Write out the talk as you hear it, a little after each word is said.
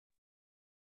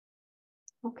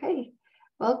Okay,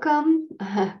 welcome.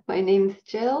 My name's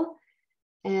Jill,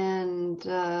 and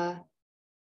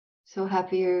so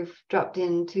happy you've dropped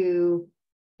into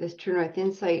this True North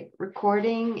Insight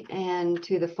recording, and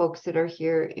to the folks that are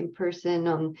here in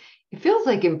person. It feels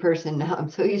like in person now.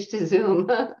 I'm so used to Zoom.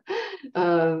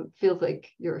 Feels like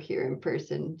you're here in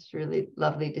person. It's really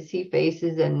lovely to see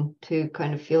faces and to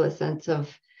kind of feel a sense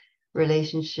of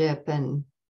relationship and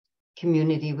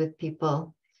community with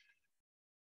people.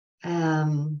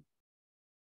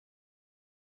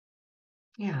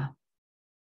 Yeah.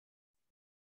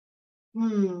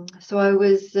 So I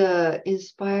was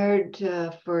inspired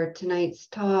for tonight's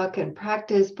talk and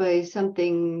practice by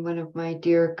something one of my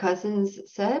dear cousins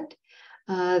said.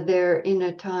 They're in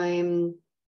a time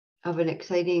of an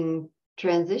exciting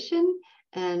transition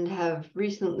and have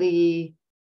recently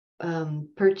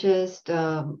purchased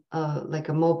like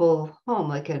a mobile home,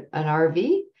 like an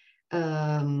RV.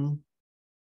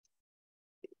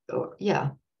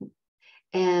 Yeah,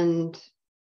 and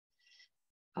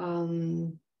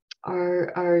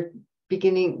are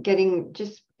getting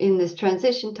just in this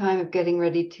transition time of getting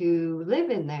ready to live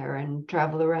in there and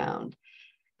travel around.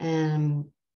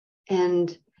 And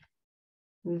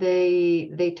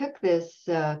they took this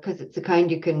because it's the kind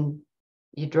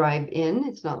you drive in.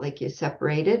 It's not like you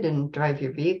separate it and drive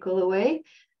your vehicle away.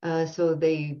 So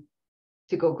to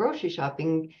go grocery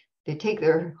shopping, they take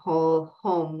their whole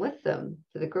home with them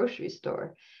to the grocery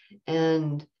store.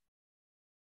 And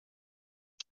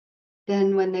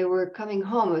then when they were coming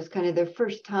home, it was kind of their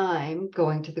first time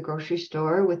going to the grocery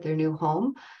store with their new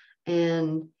home.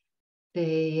 And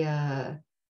they,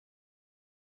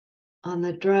 on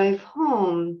the drive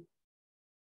home,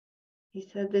 he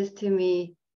said this to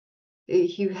me.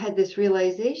 He had this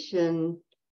realization,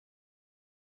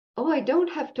 oh, I don't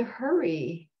have to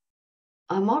hurry.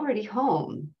 I'm already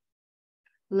home.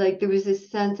 Like there was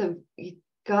this sense of you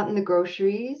gotten the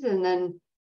groceries, and then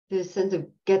this sense of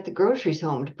get the groceries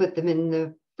home to put them in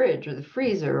the fridge or the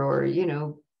freezer, or,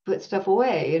 put stuff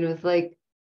away. And it was like,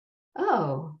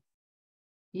 oh,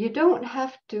 you don't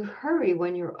have to hurry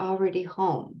when you're already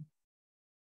home.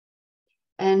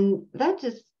 And that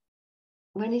just,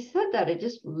 when he said that, it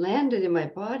just landed in my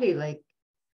body like,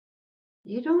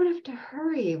 you don't have to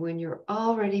hurry when you're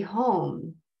already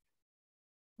home.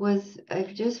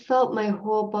 I've just felt my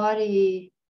whole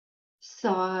body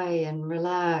sigh and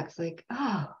relax, like,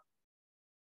 oh,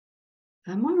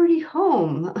 I'm already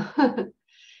home.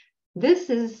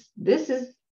 This is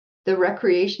the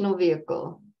recreational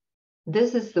vehicle.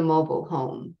 This is the mobile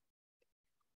home.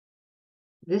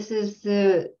 This is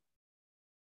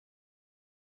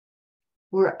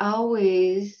we're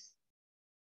always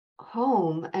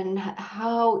home, and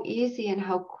how easy and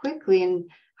how quickly and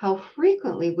how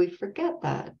frequently we forget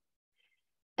that.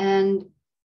 And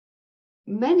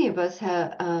many of us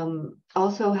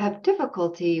also have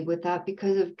difficulty with that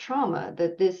because of trauma,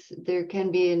 that there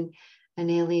can be an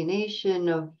alienation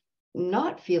of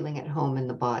not feeling at home in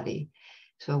the body.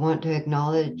 So I want to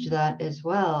acknowledge that as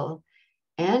well.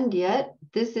 And yet,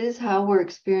 this is how we're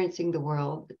experiencing the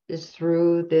world, is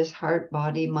through this heart,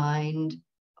 body, mind,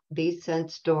 these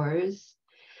sense doors.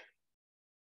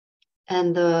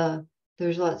 And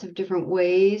there's lots of different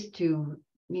ways to,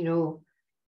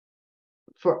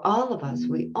 for all of us,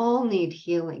 we all need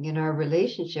healing in our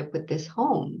relationship with this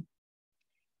home,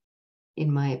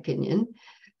 in my opinion,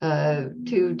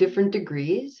 to different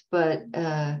degrees. But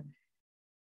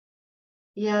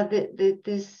yeah,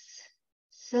 this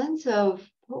sense of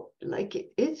like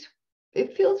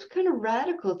it feels kind of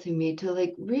radical to me to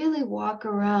like really walk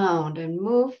around and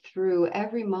move through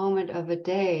every moment of a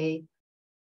day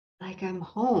like I'm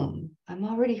home. I'm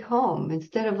already home,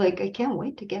 instead of like, I can't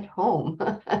wait to get home.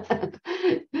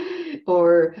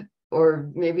 or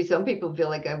maybe some people feel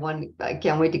like I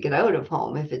can't wait to get out of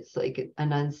home if it's like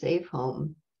an unsafe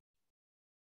home.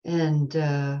 And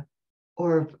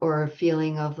or a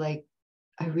feeling of like,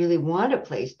 I really want a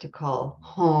place to call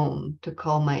home, to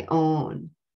call my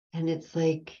own. And it's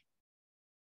like,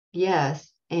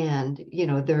 yes, and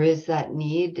there is that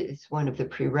need. It's one of the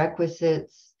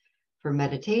prerequisites for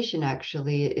meditation,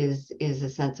 actually, is a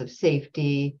sense of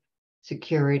safety,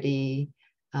 security,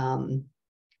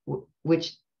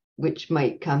 which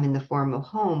might come in the form of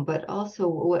home, but also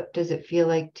what does it feel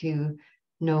like to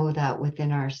know that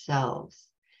within ourselves,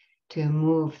 to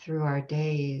move through our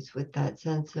days with that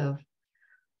sense of,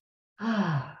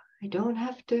 I don't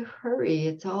have to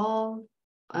hurry.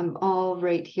 I'm all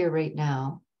right here, right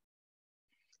now.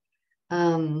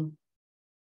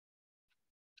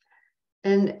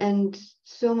 And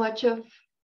so much of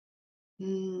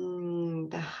the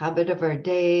habit of our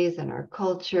days and our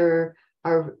culture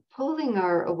are pulling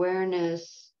our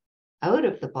awareness out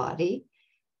of the body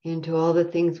into all the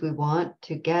things we want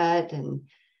to get and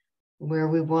where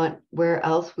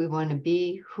else we want to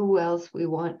be, who else we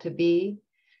want to be,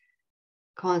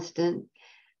 constant,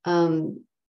 to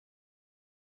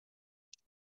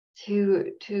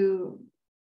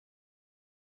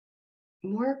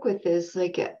work with this.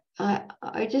 Like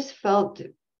I just felt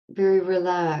very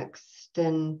relaxed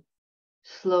and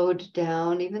slowed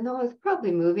down, even though I was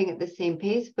probably moving at the same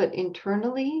pace, but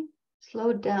internally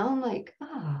slowed down, like,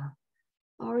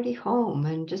 already home,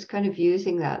 and just kind of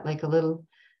using that like a little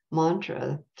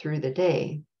mantra through the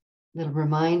day, little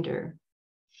reminder.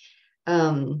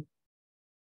 And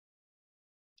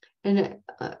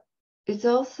it's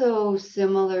also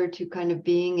similar to kind of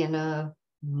being in a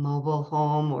mobile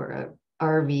home or a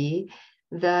RV,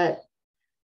 that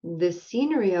the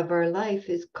scenery of our life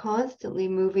is constantly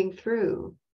moving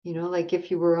through, like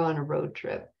if you were on a road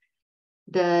trip,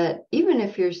 that even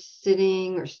if you're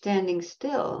sitting or standing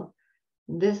still,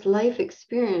 this life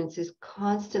experience is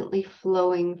constantly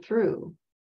flowing through,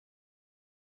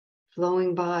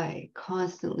 flowing by,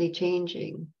 constantly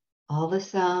changing. All the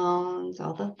sounds,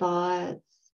 all the thoughts,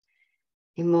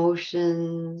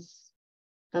 emotions,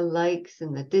 the likes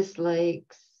and the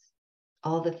dislikes,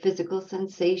 all the physical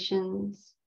sensations.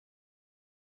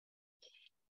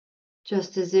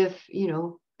 Just as if,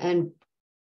 and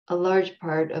a large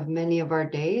part of many of our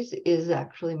days is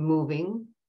actually moving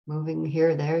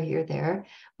here, there.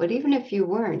 But even if you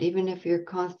weren't, even if you're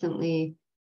constantly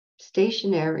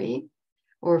stationary,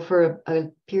 or for a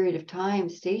period of time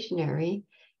stationary,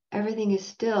 everything is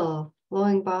still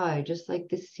flowing by, just like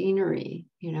the scenery,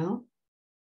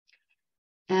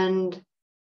 And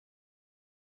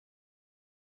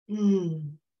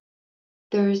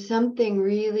there's something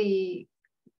really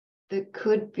that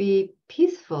could be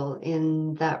peaceful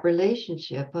in that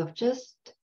relationship of just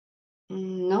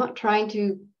not trying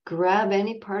to grab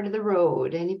any part of the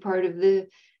road, any of the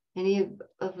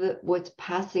what's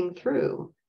passing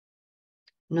through,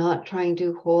 not trying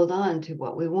to hold on to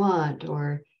what we want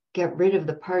or get rid of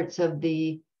the parts of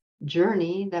the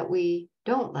journey that we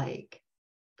don't like,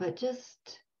 but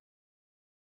just,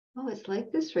 it's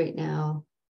like this right now,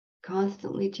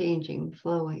 constantly changing,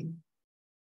 flowing.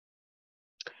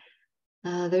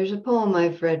 There's a poem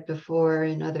I've read before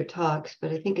in other talks,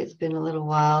 but I think it's been a little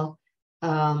while,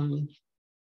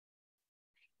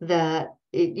 that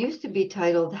it used to be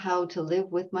titled How to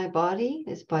Live with My Body.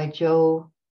 It's by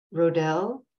John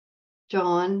Rodell.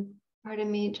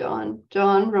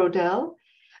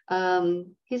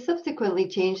 He subsequently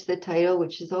changed the title,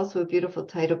 which is also a beautiful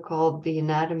title, called The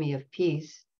Anatomy of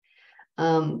Peace.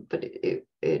 But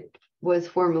it was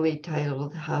formerly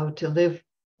titled How to Live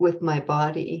with My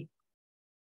Body.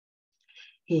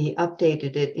 He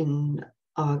updated it in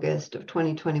August of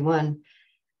 2021.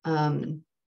 And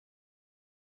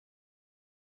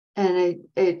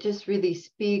it just really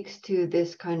speaks to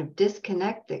this kind of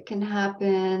disconnect that can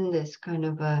happen, this kind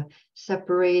of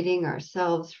separating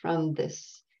ourselves from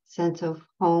this sense of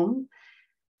home.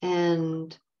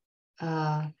 And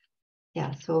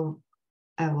so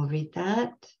I will read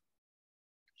that.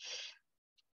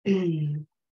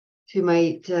 You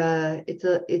might,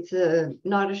 it's a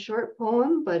not a short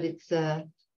poem, but it's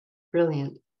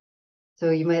brilliant. So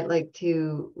you might like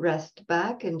to rest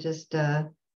back and just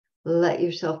let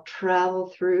yourself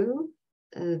travel through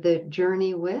the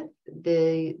journey with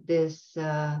this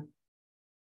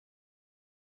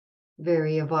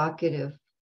very evocative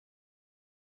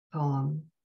poem.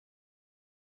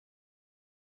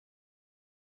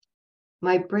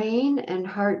 My brain and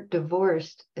heart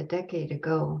divorced a decade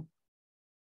ago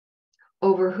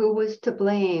over who was to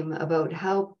blame about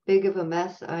how big of a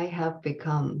mess I have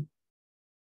become.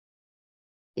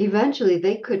 Eventually,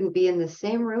 they couldn't be in the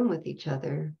same room with each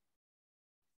other.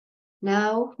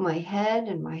 Now, my head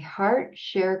and my heart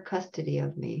share custody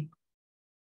of me.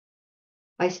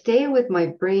 I stay with my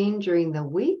brain during the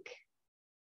week,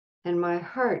 and my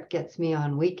heart gets me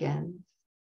on weekends.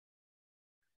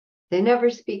 They never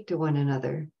speak to one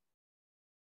another.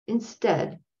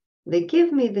 Instead, they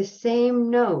give me the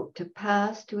same note to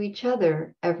pass to each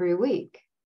other every week.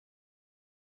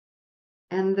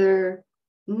 And their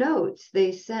notes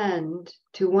they send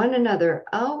to one another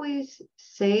always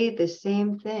say the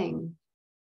same thing.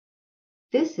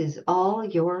 This is all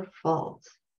your fault.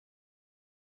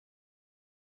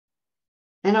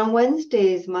 And on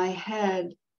Wednesdays, my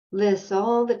head lists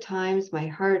all the times my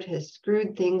heart has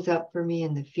screwed things up for me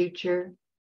in the future.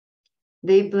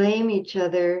 They blame each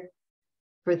other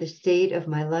for the state of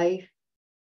my life.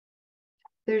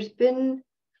 There's been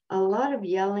a lot of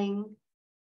yelling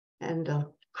and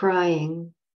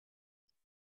crying.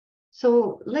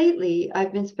 So lately,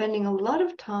 I've been spending a lot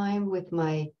of time with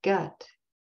my gut,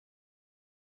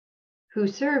 who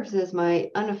serves as my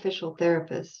unofficial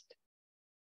therapist.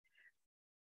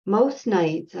 Most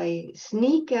nights, I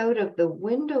sneak out of the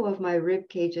window of my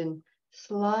ribcage and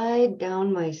slide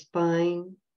down my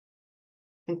spine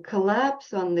and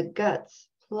collapse on the gut's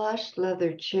plush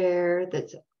leather chair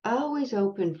that's always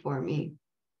open for me.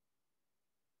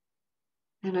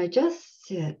 And I just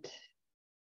sit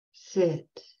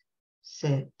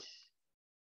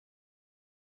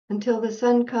until the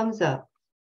sun comes up.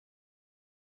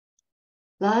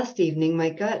 Last evening,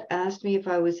 my gut asked me if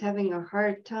I was having a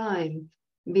hard time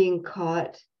being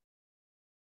caught.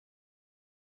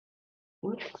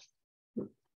 Whoops,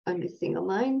 I'm missing a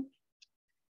line.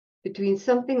 Between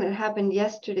something that happened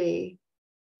yesterday.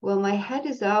 Well, my head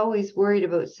is always worried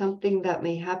about something that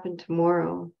may happen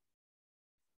tomorrow.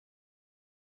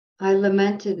 I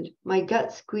lamented. My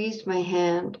gut squeezed my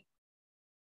hand.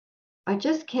 I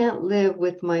just can't live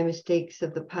with my mistakes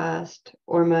of the past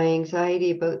or my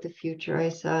anxiety about the future, I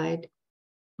sighed.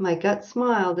 My gut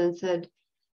smiled and said,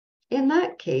 in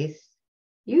that case,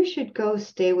 you should go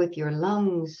stay with your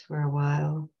lungs for a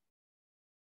while.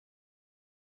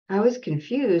 I was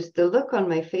confused. The look on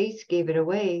my face gave it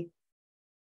away.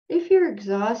 If you're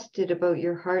exhausted about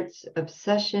your heart's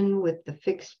obsession with the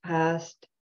fixed past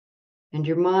and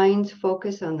your mind's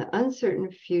focus on the uncertain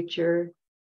future,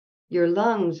 your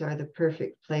lungs are the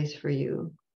perfect place for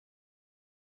you.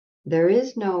 There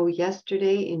is no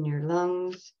yesterday in your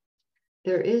lungs.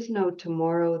 There is no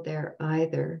tomorrow there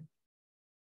either.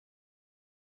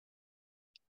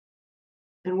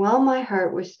 And while my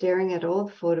heart was staring at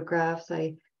old photographs,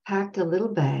 I packed a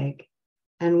little bag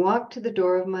and walked to the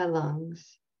door of my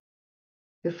lungs.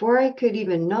 Before I could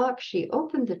even knock, she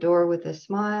opened the door with a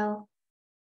smile,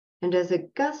 and as a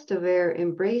gust of air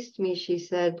embraced me, she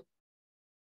said,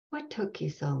 "What took you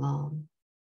so long?"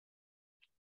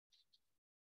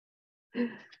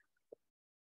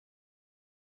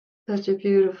 Such a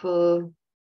beautiful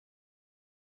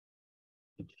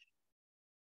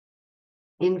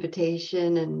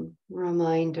invitation and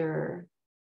reminder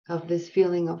of this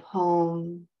feeling of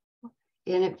home.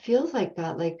 And it feels like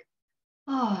that, like,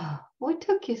 what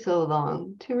took you so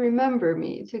long to remember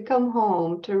me, to come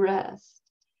home, to rest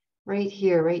right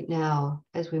here, right now,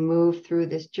 as we move through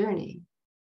this journey.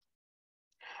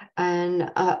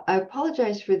 And I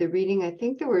apologize for the reading. I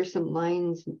think there were some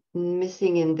lines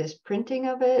missing in this printing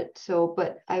of it. So,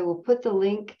 but I will put the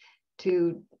link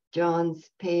to John's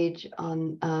page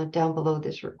on down below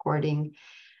this recording,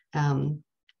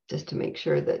 just to make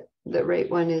sure that the right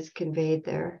one is conveyed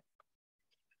there.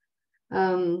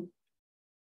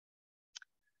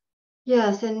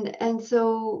 Yes, and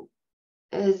so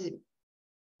as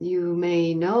you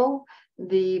may know,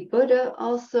 the Buddha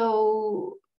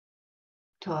also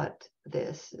taught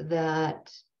this,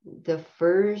 that the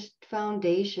first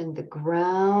foundation, the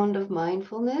ground of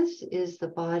mindfulness is the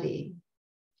body.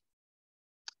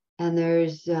 And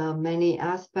there's many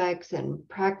aspects and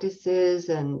practices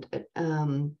and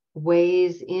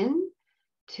ways in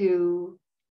to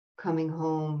coming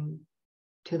home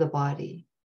to the body.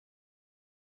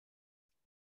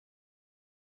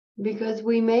 Because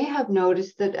we may have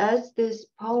noticed that as this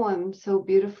poem so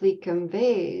beautifully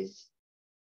conveys,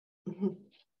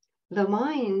 the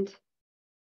mind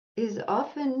is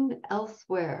often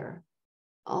elsewhere.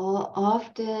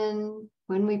 Often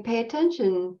when we pay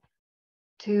attention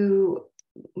to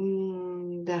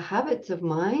the habits of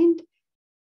mind,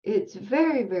 it's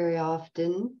very, very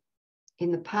often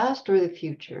in the past or the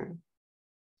future,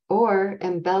 or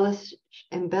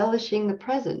embellishing the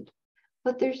present.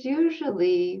 But there's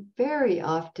usually very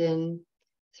often,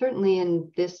 certainly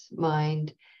in this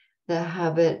mind, the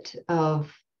habit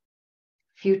of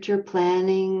future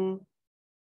planning,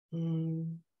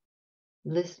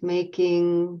 list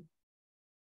making,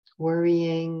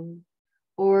 worrying,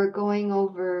 or going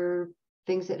over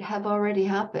things that have already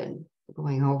happened,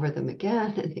 going over them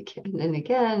again and again and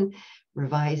again,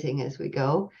 revising as we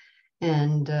go.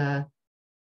 And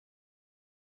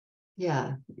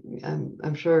yeah,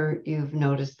 I'm sure you've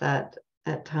noticed that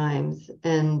at times.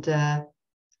 And the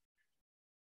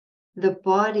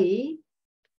body,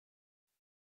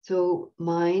 so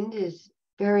mind is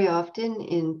very often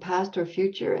in past or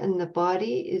future, and the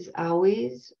body is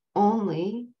always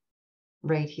only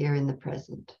right here in the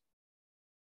present.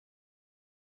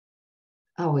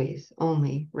 Always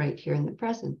only right here in the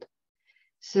present.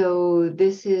 So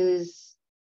this is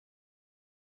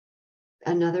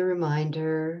another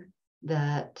reminder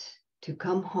that to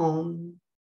come home,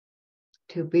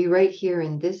 to be right here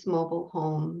in this mobile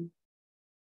home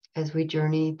as we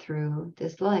journey through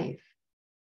this life.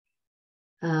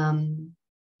 And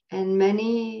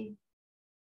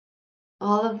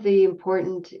all of the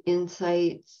important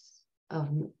insights of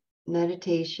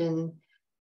meditation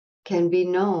can be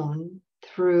known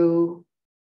through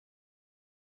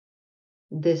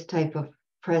this type of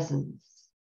presence.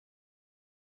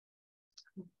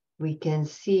 We can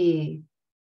see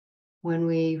when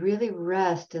we really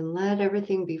rest and let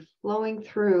everything be flowing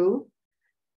through,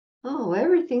 oh,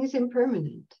 everything's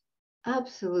impermanent.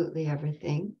 Absolutely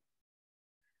everything.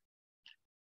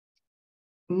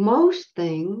 Most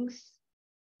things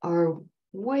are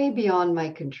way beyond my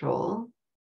control.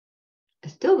 I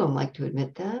still don't like to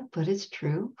admit that, but it's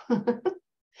true.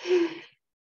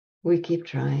 We keep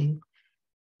trying.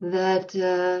 That,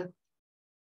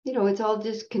 it's all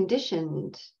just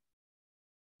conditioned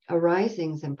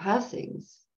arisings and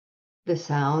passings. The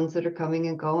sounds that are coming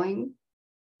and going,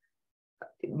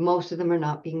 most of them are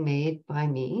not being made by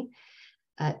me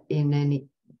in any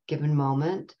given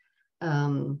moment.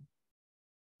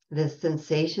 The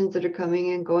sensations that are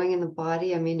coming and going in the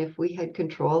body. I mean, if we had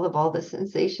control of all the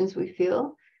sensations we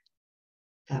feel,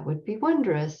 that would be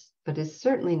wondrous, but it's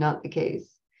certainly not the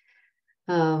case.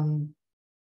 Even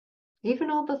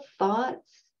all the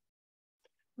thoughts,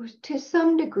 to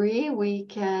some degree, we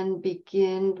can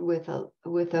begin with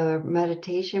a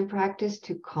meditation practice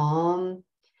to calm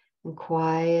and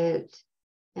quiet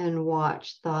and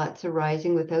watch thoughts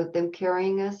arising without them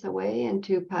carrying us away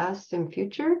into past and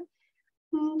future.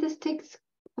 This takes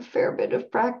a fair bit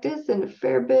of practice and a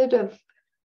fair bit of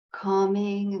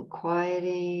calming and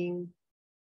quieting.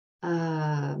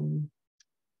 And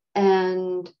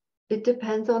it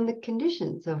depends on the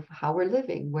conditions of how we're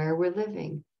living, where we're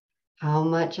living, how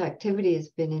much activity has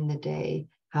been in the day,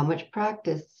 how much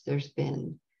practice there's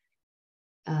been,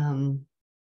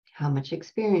 how much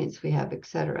experience we have,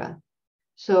 etc.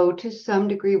 So to some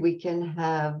degree, we can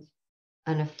have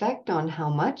an effect on how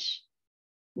much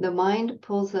the mind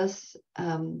pulls us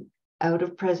out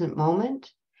of present moment.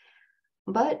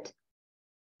 But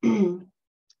when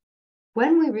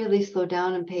we really slow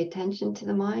down and pay attention to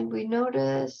the mind, we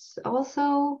notice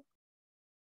also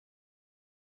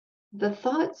the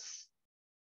thoughts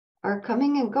are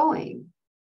coming and going.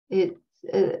 We're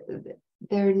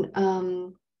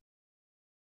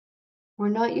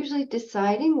not usually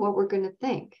deciding what we're going to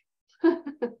think.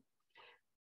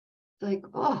 Like,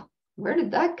 oh, where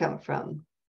did that come from?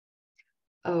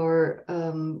 Or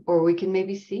we can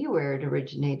maybe see where it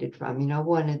originated from.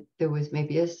 There was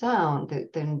maybe a sound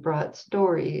that then brought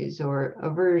stories or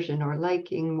aversion or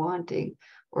liking, wanting,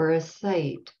 or a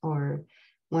sight or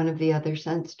one of the other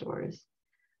sense doors.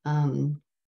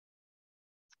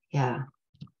 Yeah.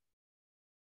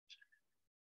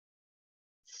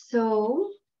 So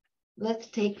let's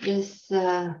take this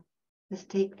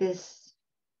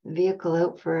vehicle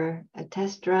out for a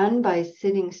test run by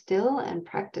sitting still and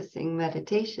practicing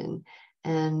meditation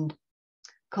and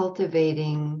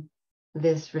cultivating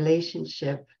this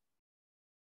relationship.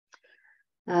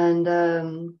 And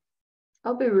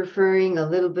I'll be referring a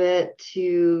little bit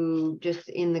to, just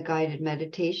in the guided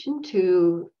meditation,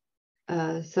 to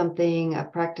a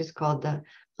practice called the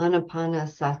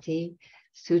Anapanasati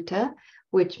Sutta,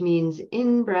 which means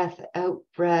in breath, out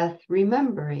breath,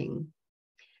 remembering.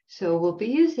 So we'll be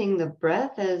using the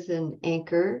breath as an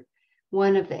anchor,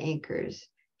 one of the anchors.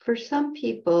 For some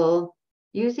people,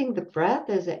 using the breath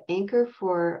as an anchor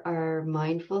for our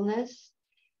mindfulness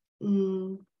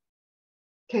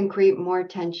can create more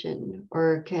tension,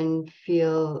 or can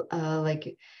feel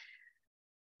like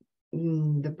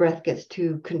the breath gets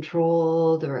too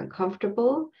controlled or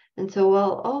uncomfortable. And so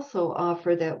I'll also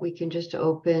offer that we can just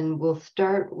we'll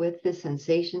start with the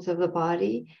sensations of the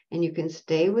body, and you can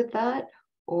stay with that,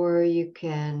 or you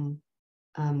can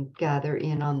gather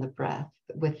in on the breath,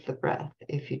 with the breath,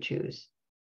 if you choose.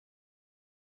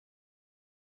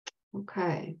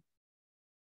 Okay. I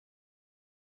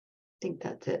think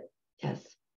that's it. Yes.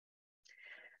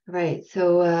 All right.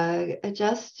 So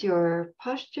adjust your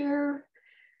posture,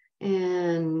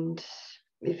 and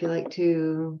if you like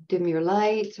to dim your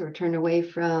lights or turn away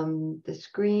from the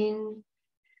screen.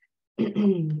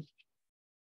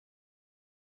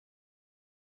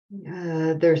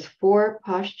 There's 4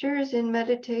 postures in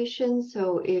meditation.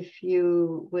 So if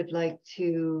you would like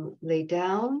to lay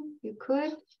down, you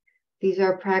could. These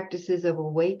are practices of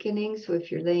awakening. So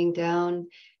if you're laying down,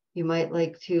 you might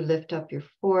like to lift up your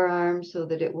forearm so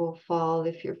that it will fall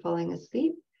if you're falling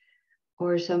asleep.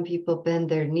 Or some people bend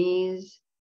their knees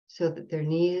so that their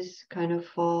knees kind of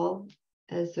fall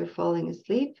as they're falling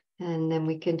asleep. And then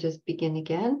we can just begin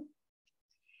again.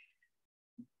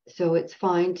 So it's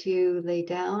fine to lay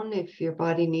down if your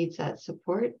body needs that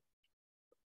support.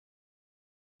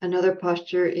 Another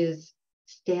posture is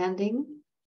standing.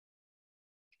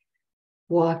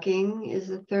 Walking is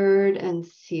a third, and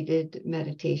seated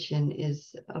meditation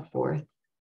is a fourth.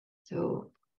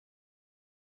 So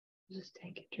just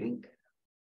take a drink.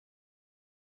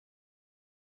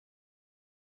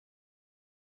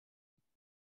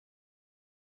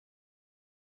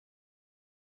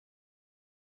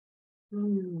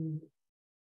 Mm.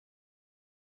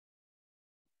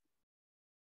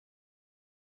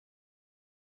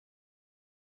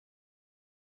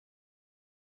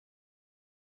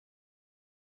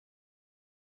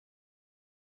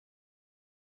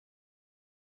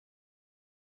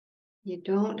 You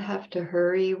don't have to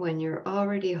hurry when you're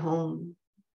already home.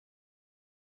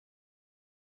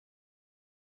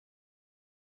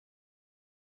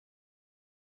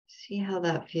 See how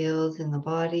that feels in the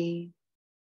body.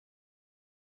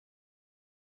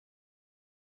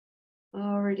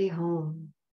 Already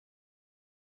home.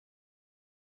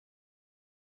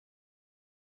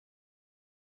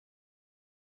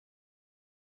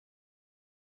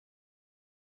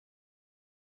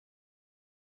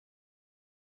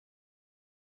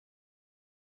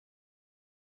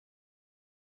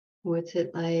 What's it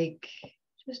like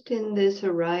just in this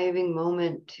arriving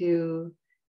moment to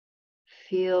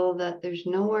feel that there's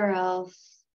nowhere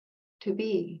else to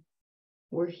be?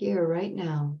 We're here right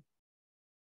now.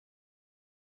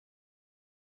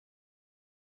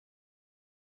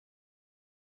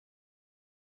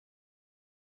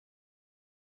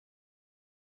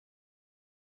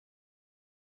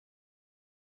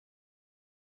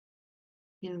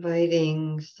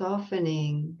 Inviting,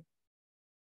 softening,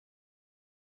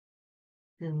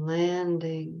 and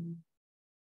landing,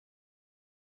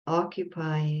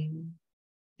 occupying,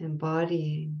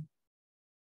 embodying.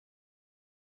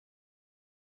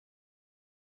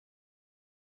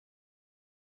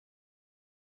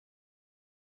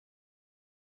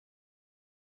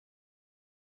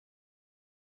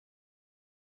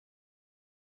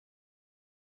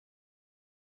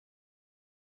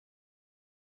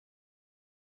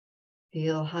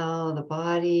 Feel how the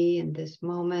body in this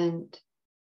moment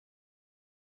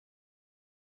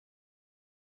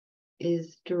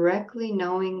is directly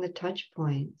knowing the touch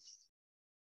points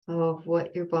of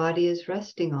what your body is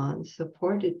resting on,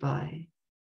 supported by.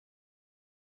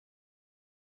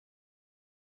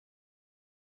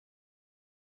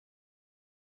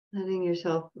 Letting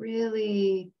yourself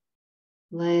really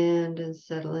land and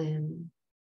settle in.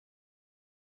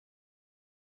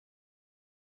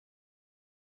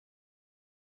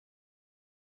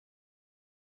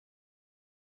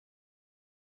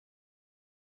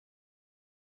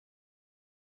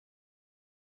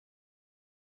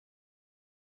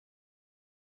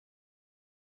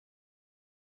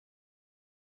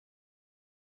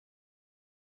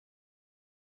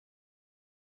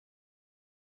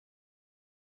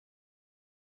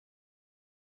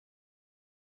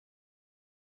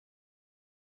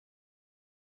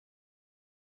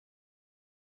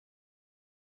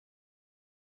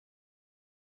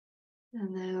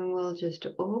 And then we'll just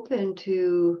open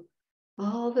to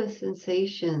all the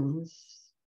sensations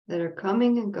that are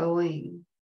coming and going.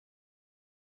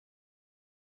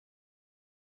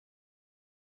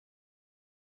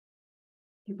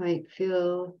 You might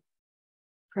feel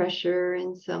pressure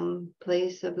in some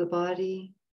place of the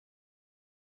body.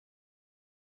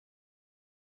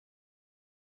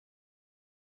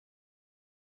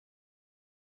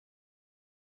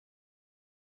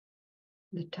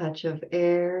 The touch of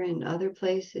air in other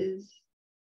places.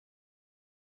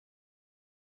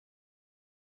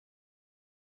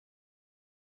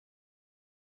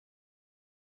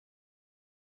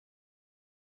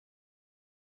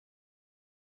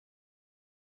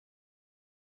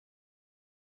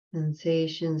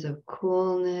 Sensations of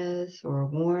coolness or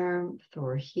warmth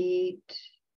or heat.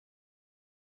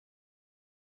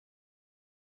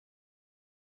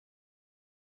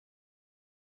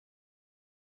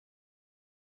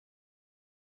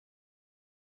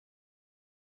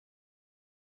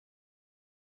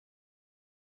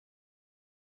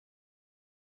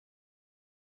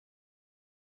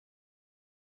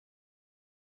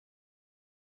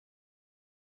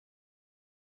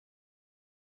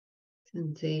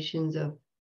 Sensations of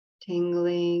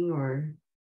tingling or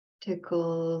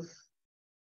tickles,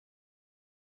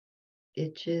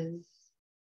 itches.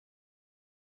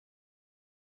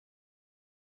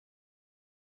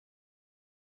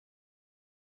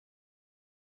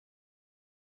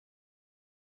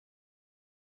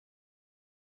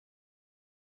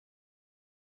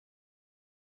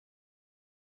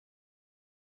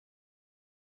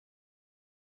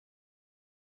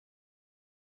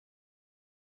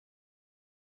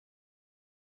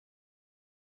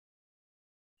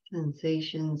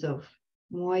 sensations of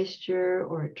moisture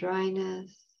or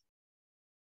dryness,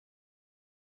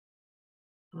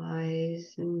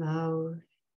 eyes and mouth.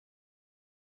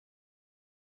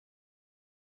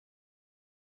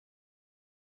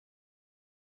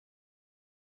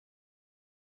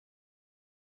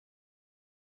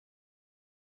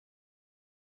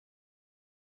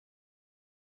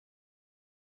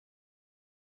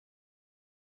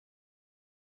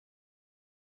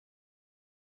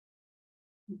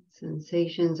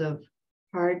 Sensations of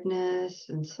hardness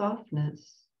and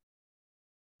softness,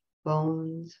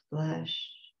 bones, flesh.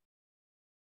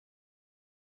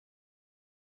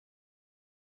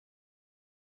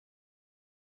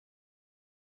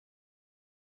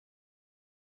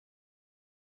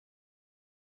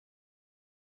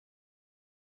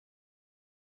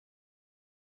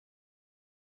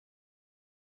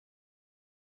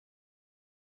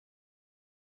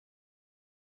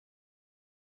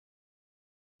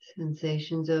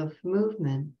 Sensations of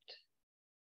movement.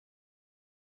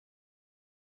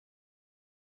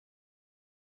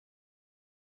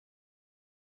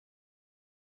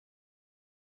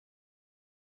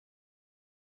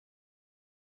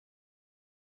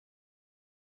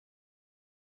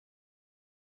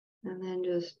 And then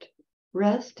just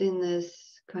rest in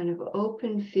this kind of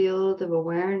open field of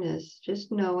awareness,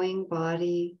 just knowing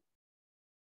body,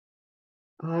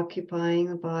 occupying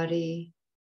the body,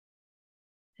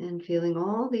 and feeling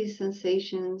all these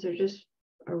sensations are just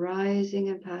arising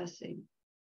and passing.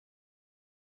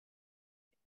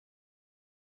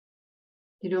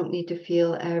 You don't need to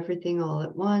feel everything all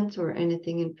at once or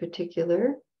anything in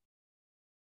particular.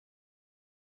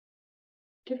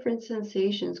 Different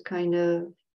sensations kind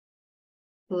of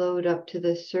float up to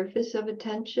the surface of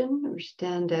attention or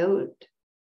stand out,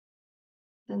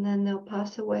 and then they'll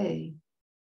pass away.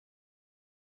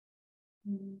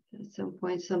 At some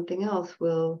point, something else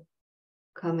will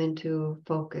come into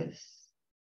focus,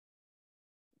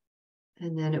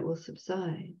 and then it will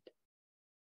subside.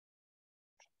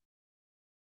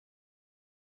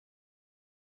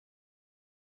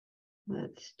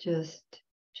 Let's just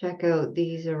check out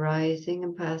these arising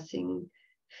and passing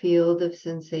field of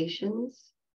sensations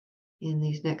in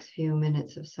these next few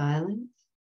minutes of silence.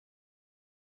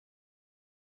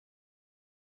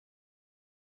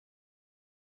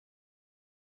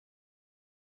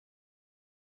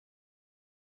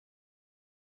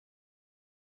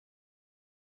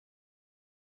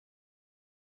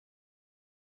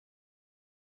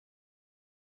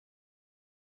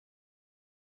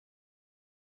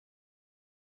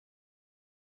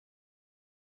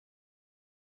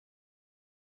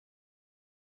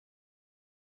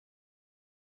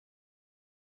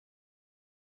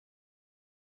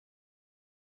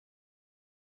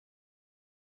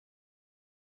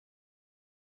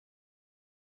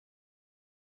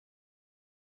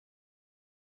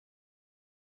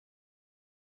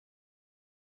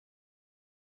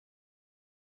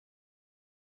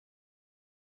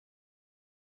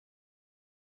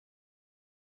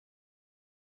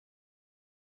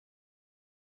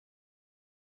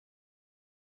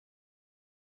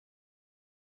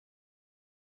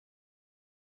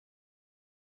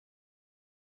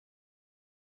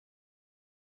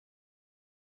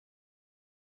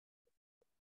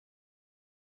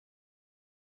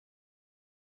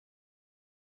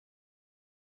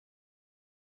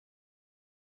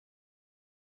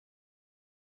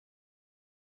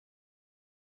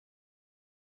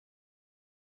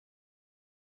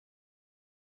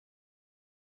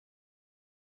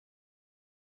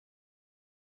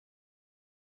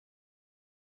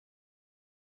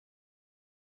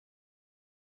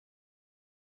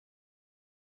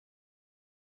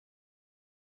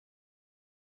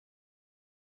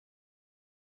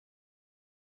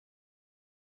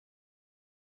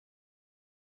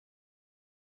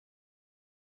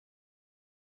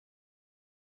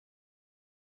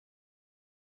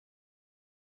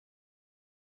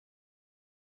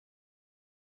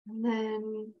 And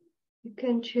then you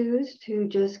can choose to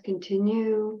just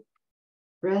continue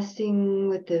resting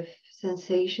with the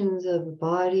sensations of the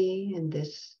body in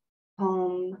this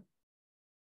home.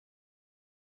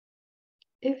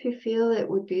 If you feel it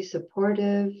would be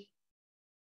supportive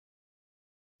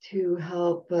to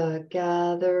help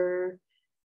gather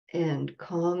and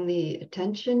calm the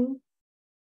attention,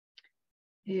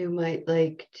 you might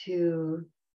like to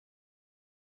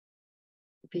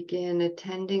begin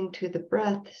attending to the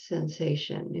breath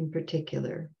sensation in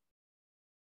particular.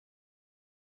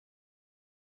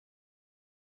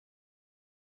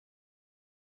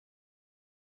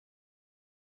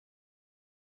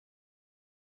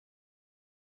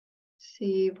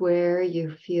 See where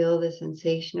you feel the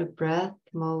sensation of breath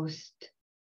most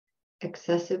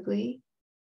excessively.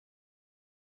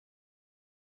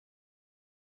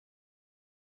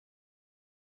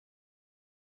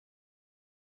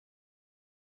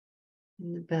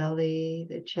 In the belly,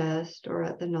 the chest, or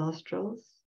at the nostrils.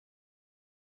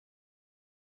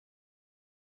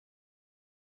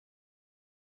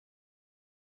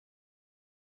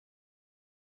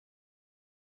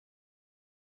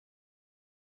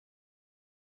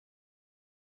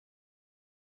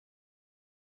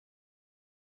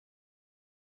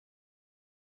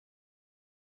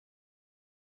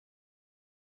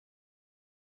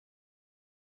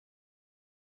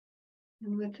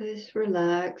 And with this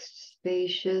relaxed,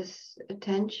 spacious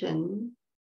attention,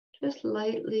 just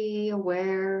lightly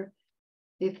aware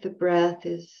if the breath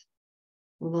is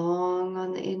long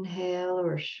on the inhale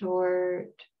or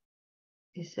short.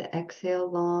 Is the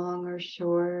exhale long or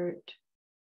short?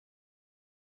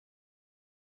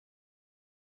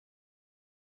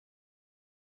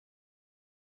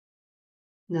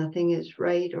 Nothing is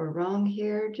right or wrong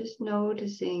here, just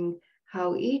noticing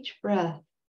how each breath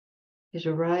is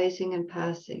arising and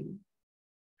passing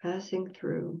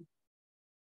through.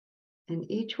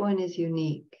 And each one is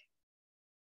unique.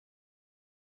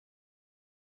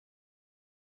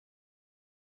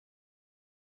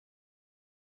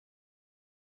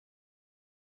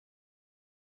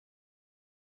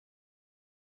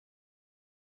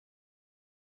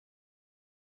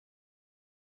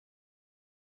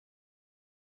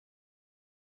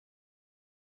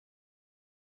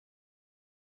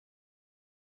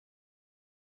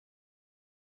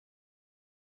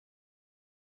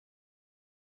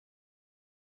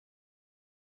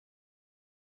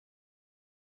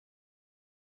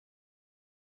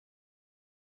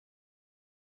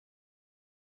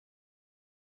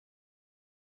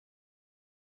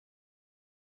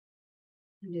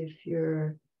 And if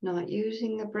you're not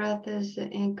using the breath as the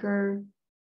anchor,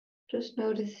 just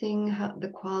noticing how the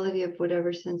quality of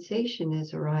whatever sensation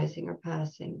is arising or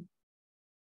passing.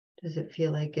 Does it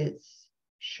feel like it's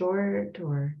short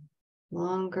or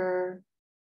longer?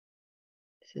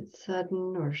 Is it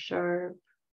sudden or sharp?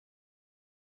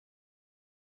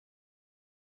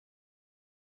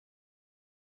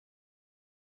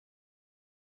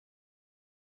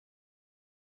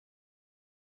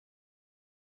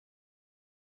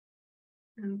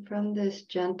 And from this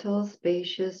gentle,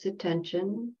 spacious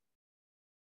attention,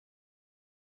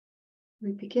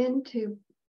 we begin to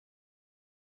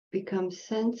become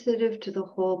sensitive to the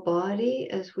whole body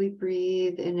as we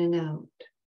breathe in and out.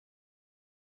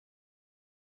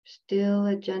 Still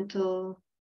a gentle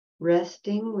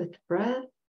resting with breath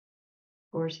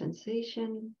or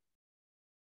sensation,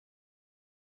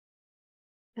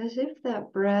 as if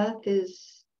that breath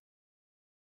is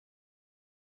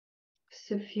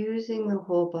suffusing the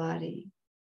whole body.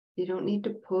 You don't need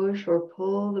to push or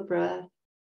pull the breath.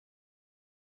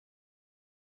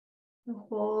 The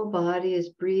whole body is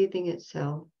breathing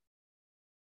itself.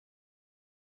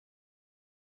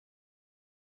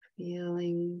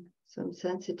 Feeling some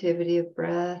sensitivity of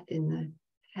breath in the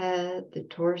head, the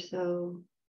torso,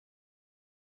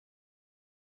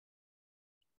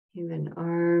 even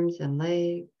arms and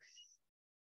legs.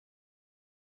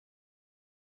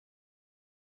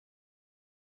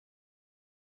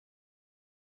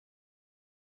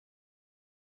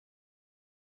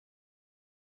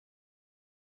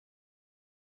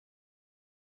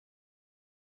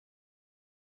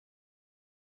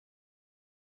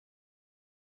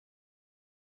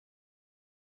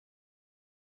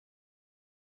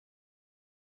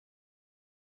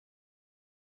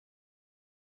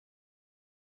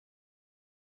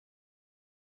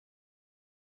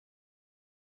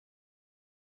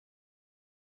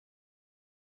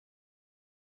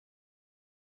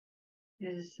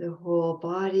 As the whole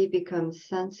body becomes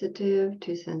sensitive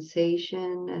to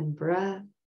sensation and breath,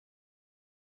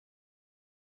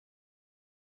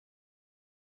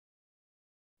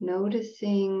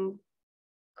 noticing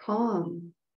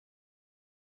calm,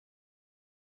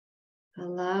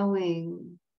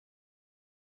 allowing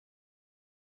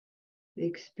the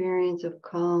experience of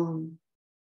calm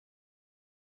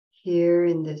here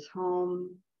in this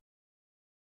home.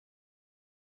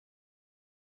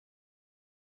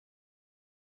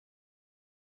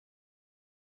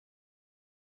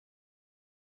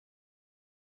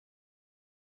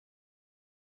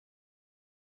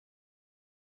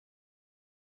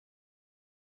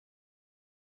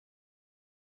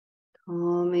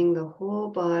 Calming the whole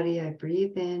body, I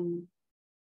breathe in.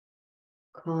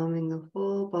 Calming the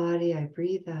whole body, I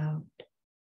breathe out.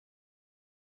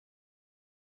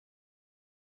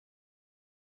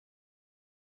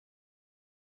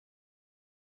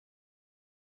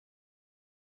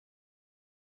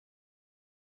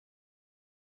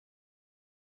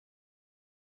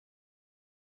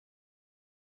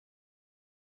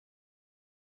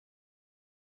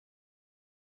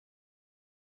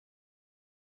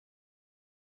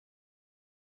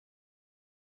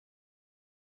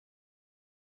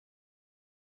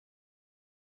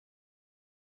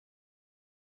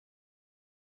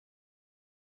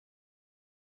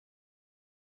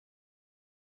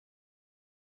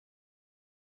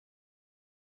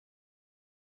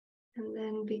 And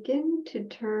then begin to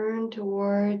turn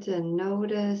towards and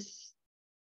notice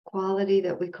quality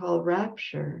that we call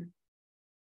rapture.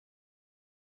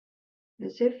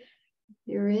 As if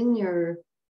you're in your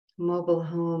mobile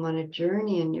home on a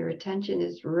journey and your attention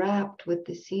is wrapped with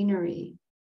the scenery.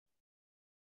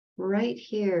 Right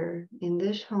here in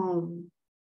this home.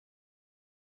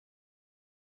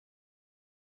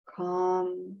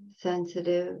 Calm,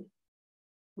 sensitive,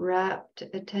 rapt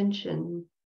attention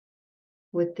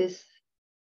with this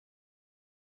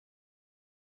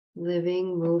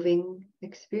living, moving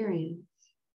experience.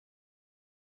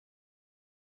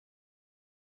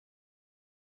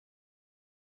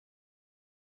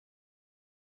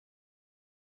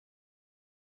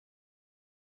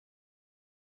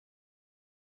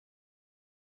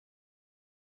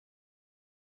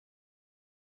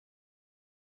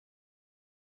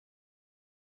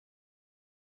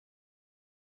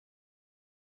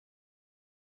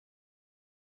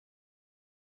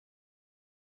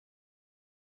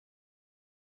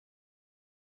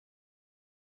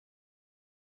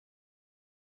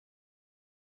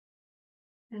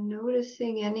 And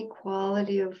noticing any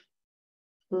quality of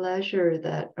pleasure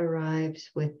that arrives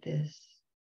with this.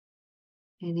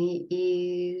 Any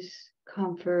ease,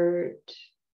 comfort.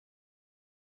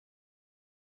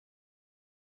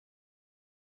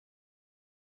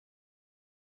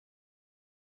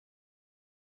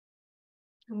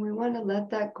 And we want to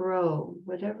let that grow,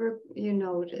 whatever you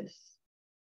notice.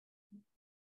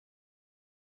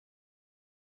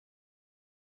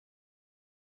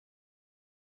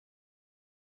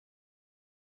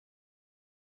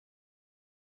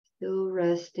 Still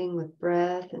resting with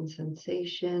breath and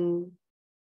sensation,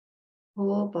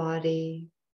 whole body,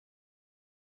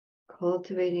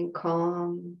 cultivating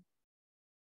calm,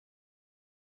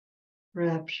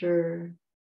 rapture,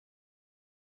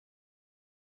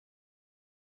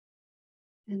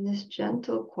 and this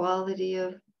gentle quality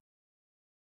of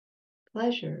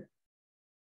pleasure,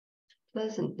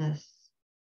 pleasantness.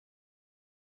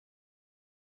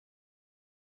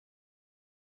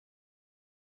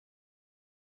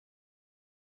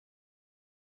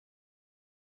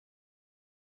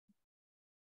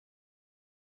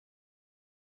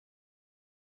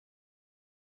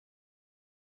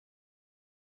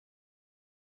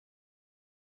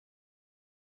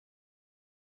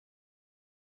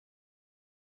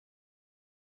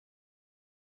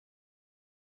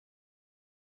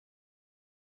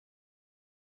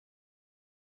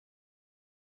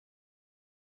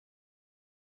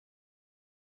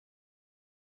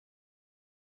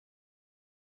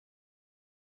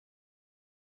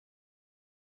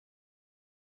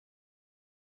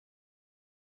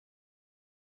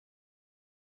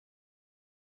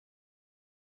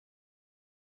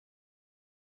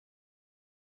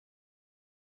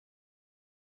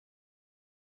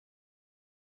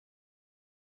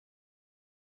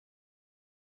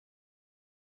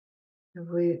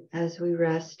 As we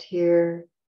rest here,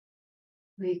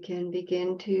 we can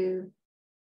begin to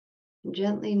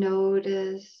gently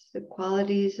notice the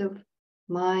qualities of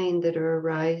mind that are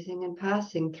arising and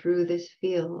passing through this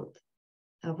field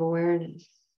of awareness.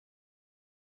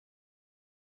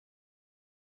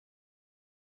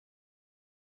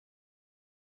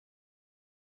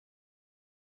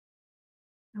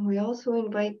 And we also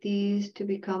invite these to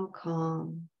become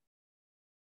calm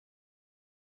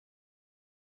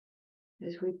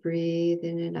as we breathe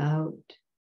in and out,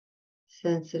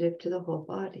 sensitive to the whole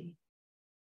body.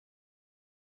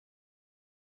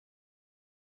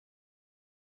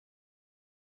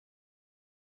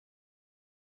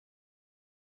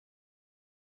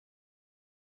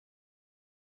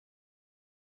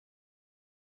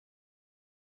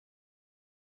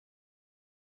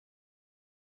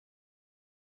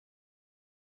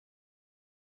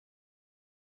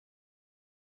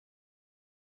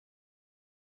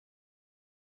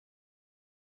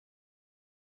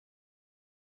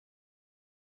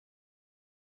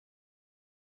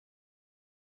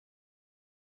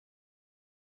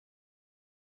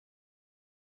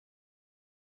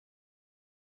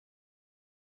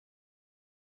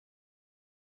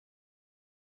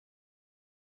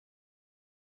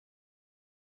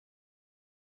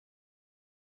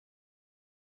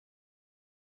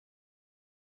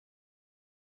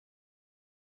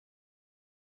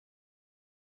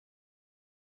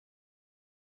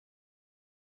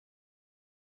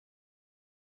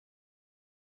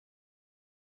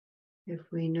 If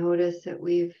we notice that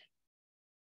we've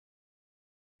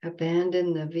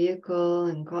abandoned the vehicle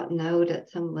and gotten out at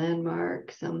some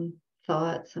landmark, some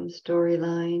thought, some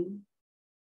storyline,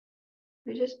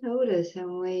 we just notice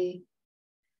and we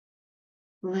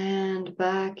land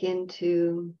back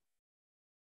into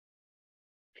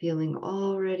feeling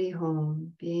already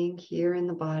home, being here in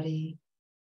the body,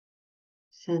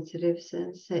 sensitive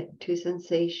to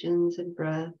sensations and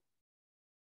breath.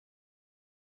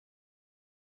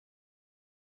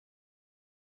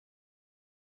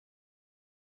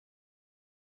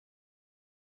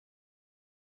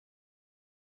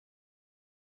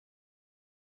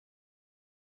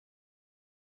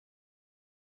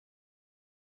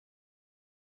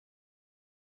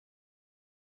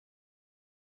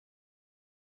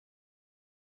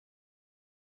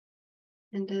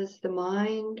 And as the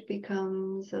mind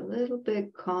becomes a little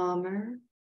bit calmer,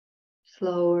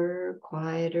 slower,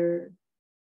 quieter,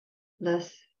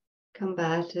 less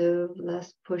combative,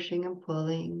 less pushing and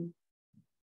pulling,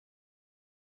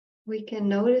 we can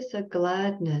notice a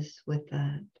gladness with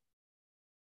that.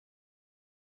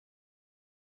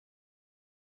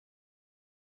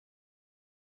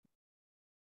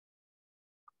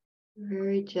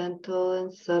 Very gentle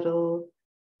and subtle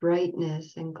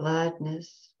brightness and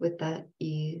gladness with that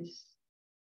ease.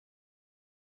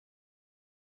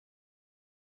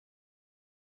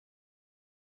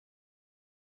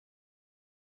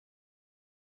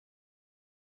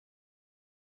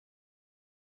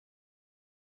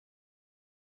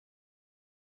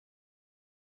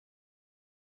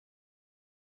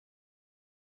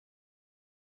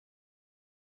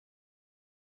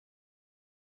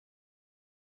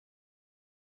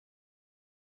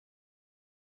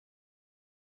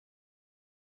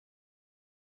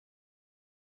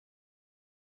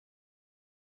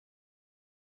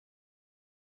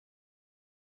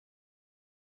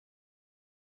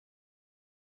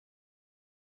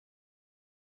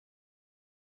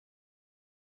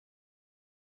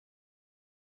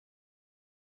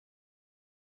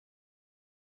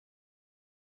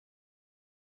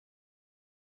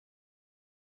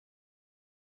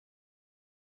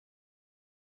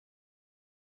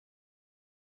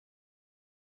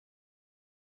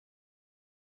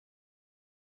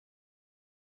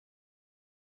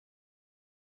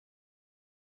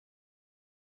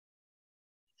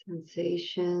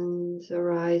 Sensations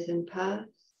arise and pass.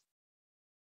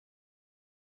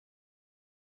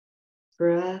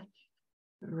 Breath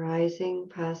arising,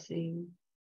 passing.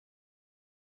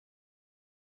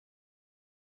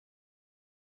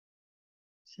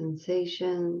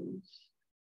 Sensations,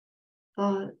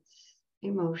 thoughts,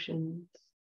 emotions,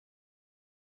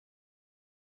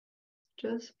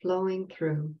 just flowing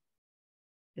through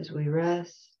as we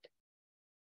rest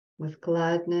with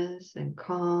gladness and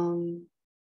calm.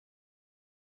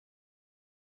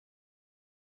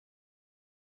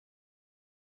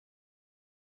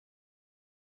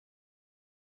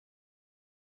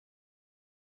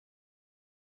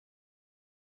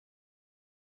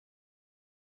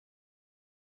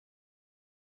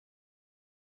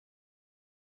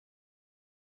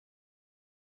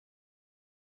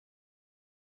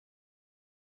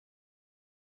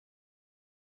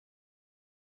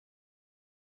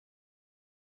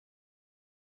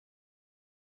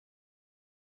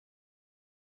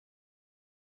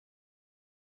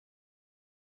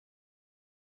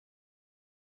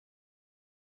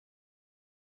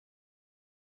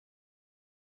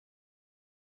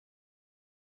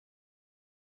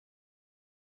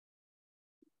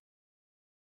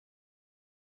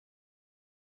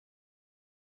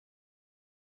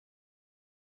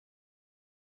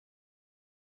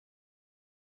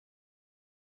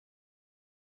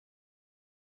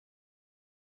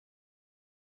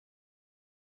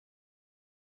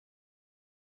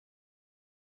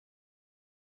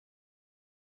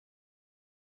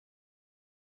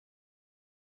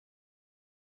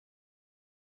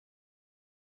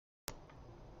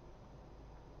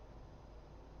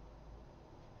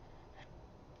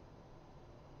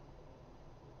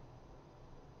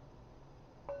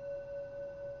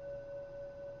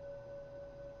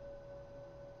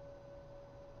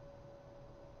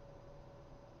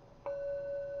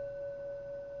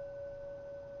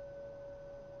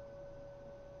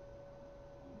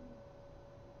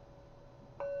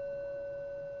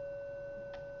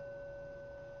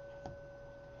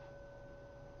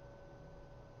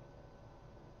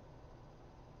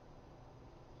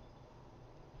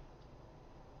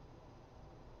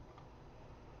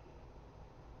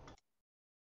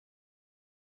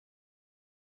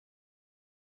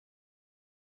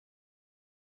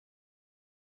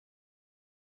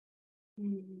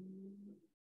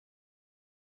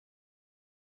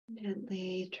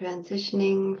 Gently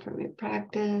transitioning from your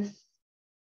practice,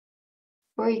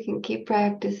 or you can keep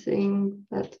practicing,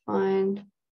 that's fine.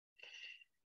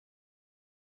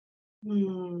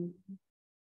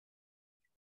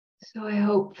 So I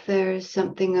hope there's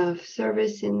something of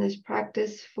service in this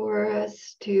practice for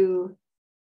us to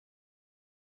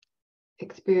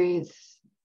experience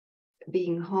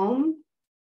being home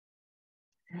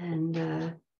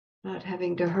and not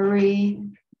having to hurry,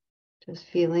 just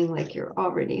feeling like you're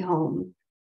already home.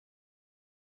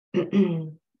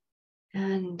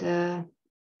 And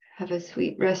have a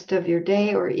sweet rest of your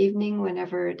day or evening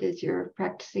whenever it is you're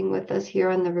practicing with us here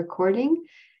on the recording.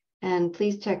 And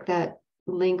please check that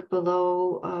link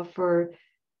below for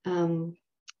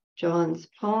John's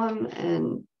poem,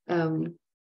 and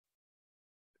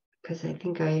because I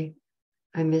think I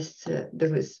missed there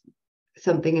was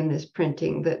something in this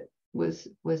printing that was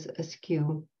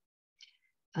askew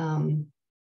that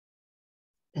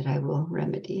I will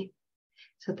remedy.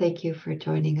 So thank you for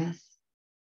joining us.